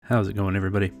How's it going,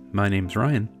 everybody? My name's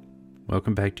Ryan.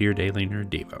 Welcome back to your Daily Nerd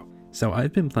Devo. So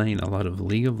I've been playing a lot of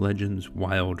League of Legends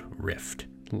Wild Rift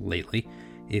lately.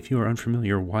 If you are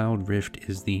unfamiliar, Wild Rift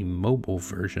is the mobile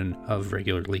version of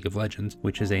regular League of Legends,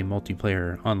 which is a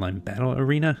multiplayer online battle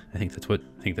arena. I think that's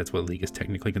what League is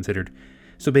technically considered.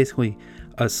 So basically,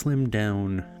 a slimmed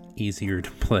down, easier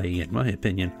to play, in my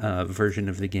opinion, version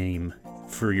of the game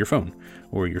for your phone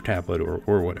or your tablet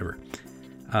or whatever.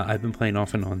 I've been playing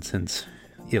off and on since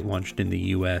it launched in the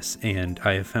US, and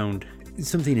I have found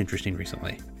something interesting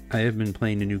recently. I have been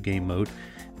playing a new game mode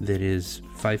that is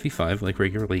 5v5 like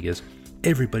regular League is.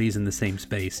 Everybody's in the same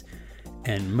space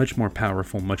and much more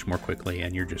powerful, much more quickly,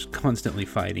 and you're just constantly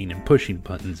fighting and pushing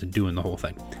buttons and doing the whole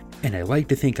thing. And I like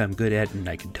to think I'm good at it, and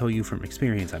I can tell you from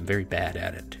experience I'm very bad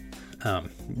at it.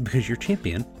 Because your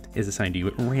champion is assigned to you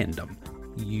at random.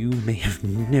 You may have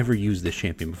never used this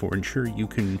champion before, and sure, you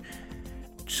can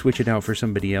switch it out for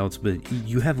somebody else, but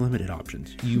you have limited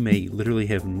options. You may literally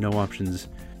have no options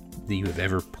that you have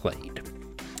ever played.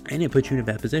 And it puts you in a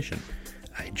bad position.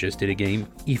 I just did a game,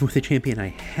 even with a champion I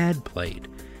had played,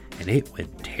 and it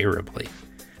went terribly.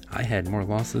 I had more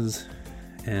losses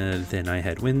than I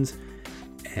had wins,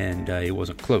 and it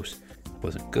wasn't close. It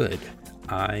wasn't good.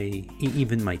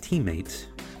 Even my teammates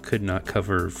could not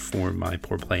cover for my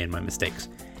poor play and my mistakes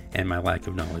and my lack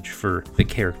of knowledge for the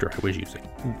character I was using.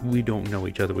 We don't know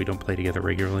each other, we don't play together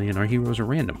regularly, and our heroes are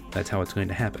random. That's how it's going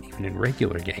to happen. Even in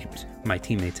regular games, my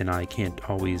teammates and I can't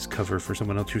always cover for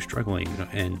someone else who's struggling,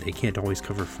 and they can't always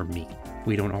cover for me.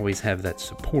 We don't always have that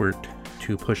support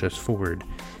to push us forward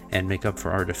and make up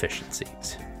for our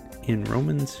deficiencies. In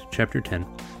Romans chapter 10,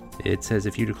 it says,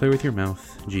 "If you declare with your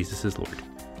mouth Jesus is Lord,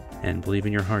 and believe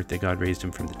in your heart that God raised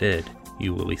him from the dead,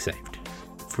 you will be saved.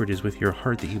 For it is with your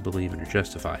heart that you believe and are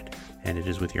justified, and it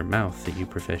is with your mouth that you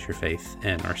profess your faith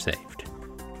and are saved."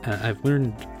 I've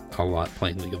learned a lot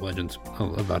playing League of Legends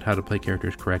about how to play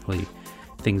characters correctly,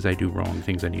 things I do wrong,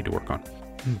 things I need to work on.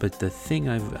 But the thing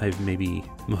I've maybe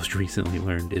most recently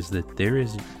learned is that there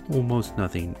is almost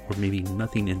nothing, or maybe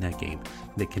nothing in that game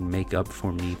that can make up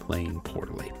for me playing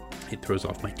poorly. It throws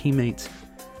off my teammates,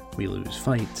 we lose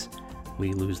fights,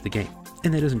 we lose the game.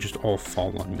 And that doesn't just all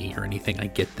fall on me or anything, I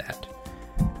get that.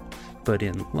 But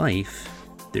in life,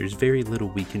 there's very little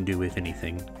we can do, if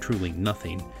anything, truly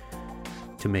nothing,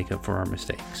 to make up for our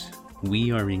mistakes.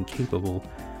 We are incapable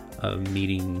of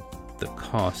meeting the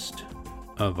cost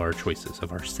of our choices,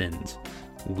 of our sins.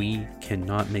 We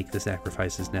cannot make the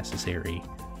sacrifices necessary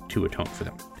to atone for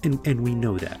them. And we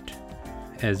know that.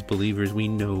 As believers, we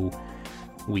know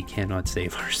we cannot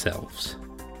save ourselves.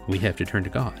 We have to turn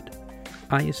to God.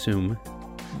 I assume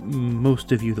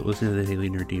most of you that listen to the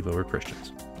Daily Nerd Devo are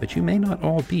Christians. But you may not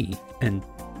all be, and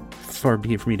far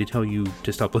be it for me to tell you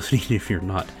to stop listening if you're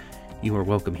not. You are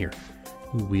welcome here.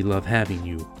 We love having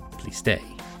you. Please stay.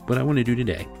 What I want to do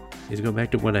today is go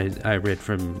back to what I read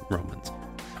from Romans.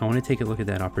 I want to take a look at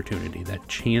that opportunity, that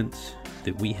chance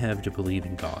that we have to believe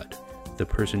in God, the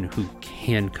person who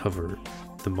can cover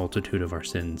the multitude of our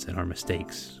sins and our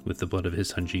mistakes with the blood of his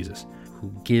son Jesus,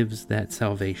 who gives that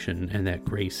salvation and that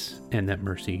grace and that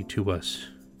mercy to us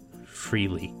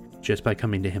freely, just by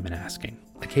coming to him and asking.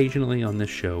 Occasionally on this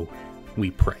show,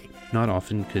 we pray. Not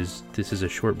often, because this is a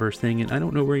short burst thing, and I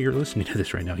don't know where you're listening to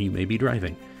this right now. You may be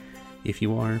driving. If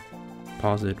you are,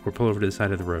 pause it or pull over to the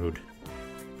side of the road.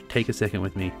 Take a second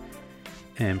with me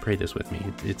and pray this with me.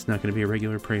 It's not going to be a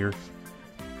regular prayer.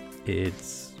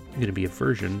 It's going to be a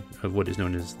version of what is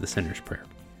known as the Sinner's Prayer.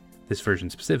 This version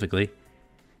specifically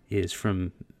is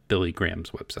from Billy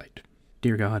Graham's website.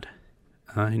 Dear God,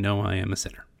 I know I am a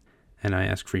sinner, and I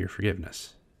ask for your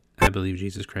forgiveness. I believe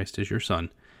Jesus Christ is your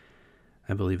Son.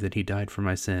 I believe that he died for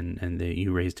my sin and that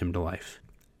you raised him to life.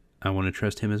 I want to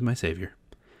trust him as my Savior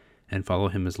and follow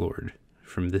him as Lord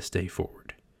from this day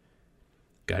forward.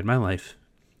 Guide my life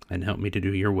and help me to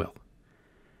do your will.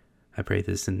 I pray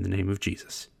this in the name of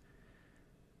Jesus.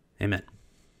 Amen.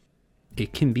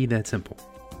 It can be that simple.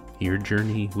 Your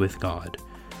journey with God,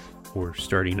 or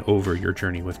starting over your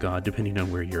journey with God, depending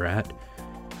on where you're at,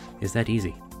 is that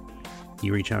easy.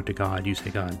 You reach out to God, you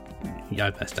say, God, I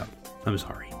messed up. I'm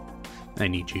sorry. I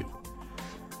need you.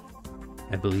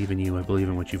 I believe in you. I believe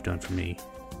in what you've done for me.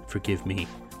 Forgive me,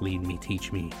 lead me,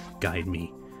 teach me, guide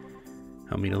me.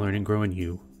 Help me to learn and grow in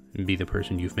you and be the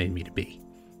person you've made me to be.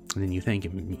 And then you thank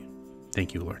him.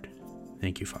 Thank you, Lord.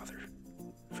 Thank you, Father,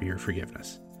 for your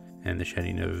forgiveness and the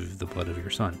shedding of the blood of your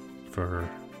Son for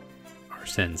our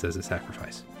sins as a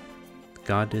sacrifice.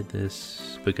 God did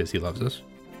this because he loves us.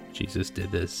 Jesus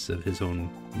did this of his own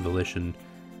volition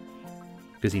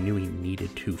because he knew he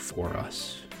needed to for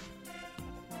us.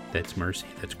 That's mercy,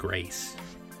 that's grace.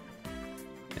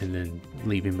 and then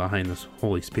leaving behind this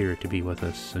Holy Spirit to be with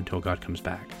us until God comes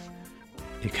back.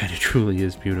 It kind of truly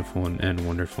is beautiful and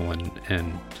wonderful,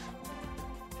 and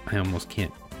I almost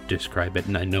can't describe it,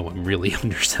 and I know I'm really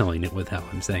underselling it with how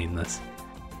I'm saying this.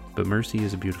 But mercy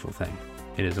is a beautiful thing.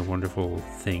 It is a wonderful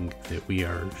thing that we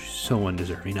are so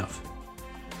undeserving of,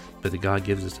 but that God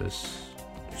gives us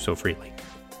so freely.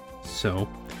 So,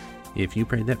 if you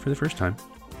prayed that for the first time,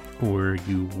 or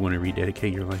you want to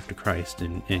rededicate your life to Christ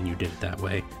and you did it that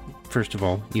way, first of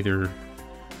all, either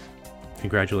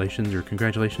congratulations or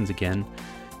congratulations again.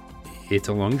 It's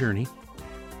a long journey,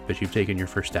 but you've taken your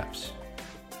first steps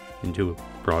into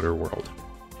a broader world,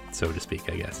 so to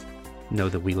speak, I guess. Know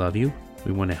that we love you.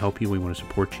 We want to help you. We want to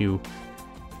support you.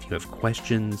 If you have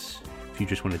questions, if you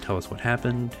just want to tell us what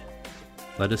happened,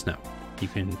 let us know. You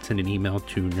can send an email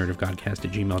to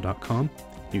nerdofgodcast@gmail.com.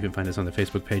 You can find us on the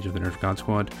Facebook page of the Nerd of God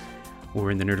Squad,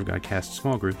 or in the Nerd of Godcast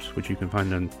small groups, which you can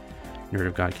find on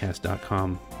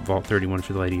nerdofgodcast.com, Vault 31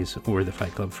 for the ladies, or the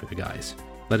Fight Club for the guys.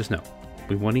 Let us know.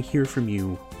 We want to hear from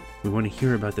you. We want to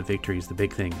hear about the victories, the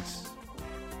big things,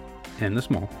 and the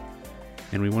small.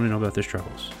 And we want to know about the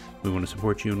struggles. We want to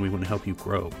support you, and we want to help you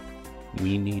grow.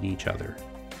 We need each other.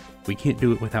 We can't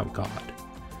do it without God.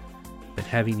 But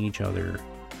having each other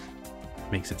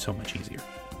makes it so much easier.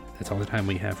 That's all the time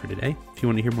we have for today. If you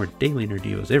want to hear more daily Nerd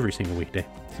Devos every single weekday,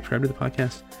 subscribe to the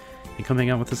podcast and come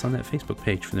hang out with us on that Facebook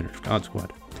page for the Nerd of God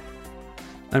Squad.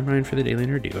 I'm Ryan for the Daily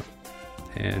Nerd Devo.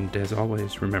 And as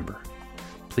always, remember,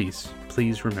 please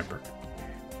remember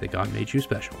that God made you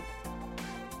special.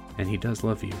 And He does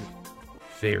love you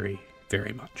very,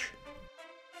 very much.